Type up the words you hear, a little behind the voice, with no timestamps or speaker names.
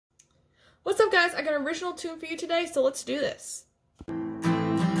What's up, guys? I got an original tune for you today, so let's do this.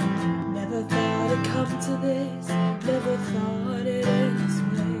 Never thought it'd come to this, never thought it this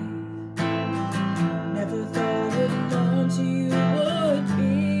way. Never thought holding on to you would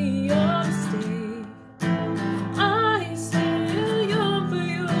be a mistake. I still yearn for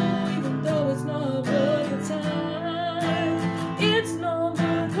you, even though it's not worth the time. It's not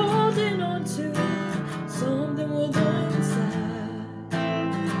worth holding on to, something will go inside.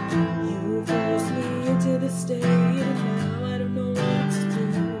 You forced me into this state, and now I don't know what to do.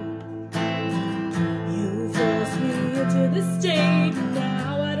 You forced me into this state, and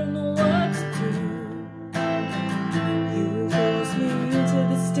now I don't know what to do. You forced me into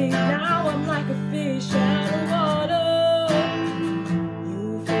this state, now I'm like a fish out of water.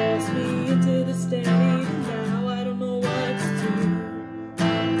 You forced me into this state, and now I don't know what to do.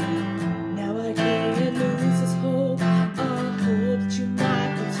 Now I can't lose this hope, a hope that you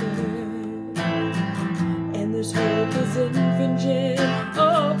might return. And this hope is infringing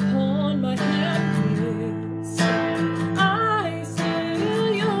upon my happiness. I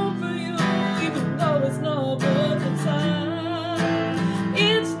still yearn for you, even though it's not worth the time.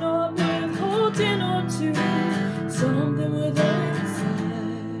 It's not worth holding on to, something within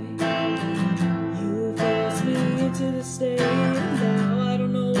inside. You forced me into the state, and now I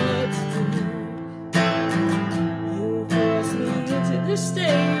don't know what to do. You forced me into this state,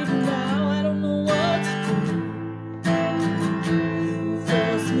 and now I don't know what to do. You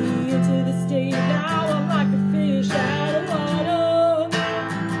forced me into this state, now I'm like a fish out of water.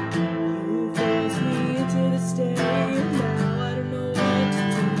 You forced me into this state, and now I don't know what to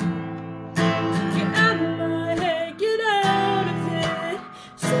do. Get out of my head, get out of it,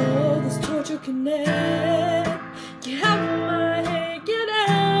 so this torture can end. Get out of my head, get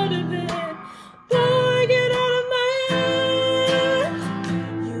out of it, boy, get out of my head.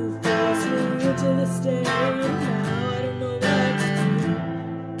 You forced me into this state, and now I don't know what to do.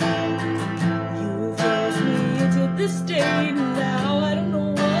 You forced me into this state, and now I don't know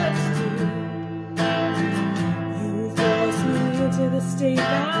what to do. You forced me into this state,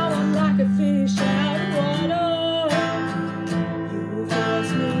 now I'm like a fish out of water. You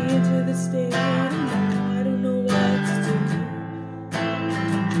forced me into this state, and now I don't know what to do.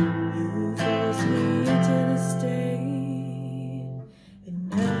 You forced me into this state, and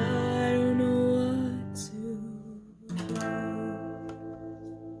now I don't know what to do.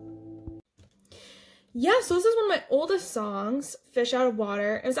 Yeah, so this is one of my oldest songs, Fish Out of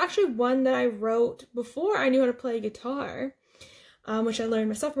Water. It was actually one that I wrote before I knew how to play guitar, which I learned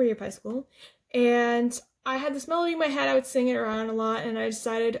my sophomore year of high school. And I had this melody in my head, I would sing it around a lot, and I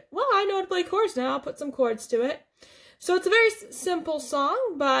decided, well, I know how to play chords now, I'll put some chords to it. So it's a very simple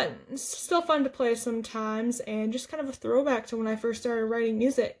song, but it's still fun to play sometimes, and just kind of a throwback to when I first started writing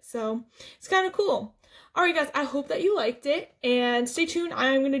music. So it's kind of cool. Alright guys, I hope that you liked it, and stay tuned.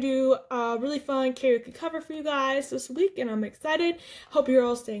 I'm going to do a really fun karaoke cover for you guys this week, and I'm excited. Hope you're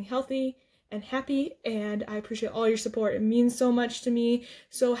all staying healthy and happy, and I appreciate all your support. It means so much to me.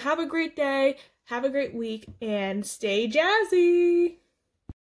 So have a great day, have a great week, and stay jazzy!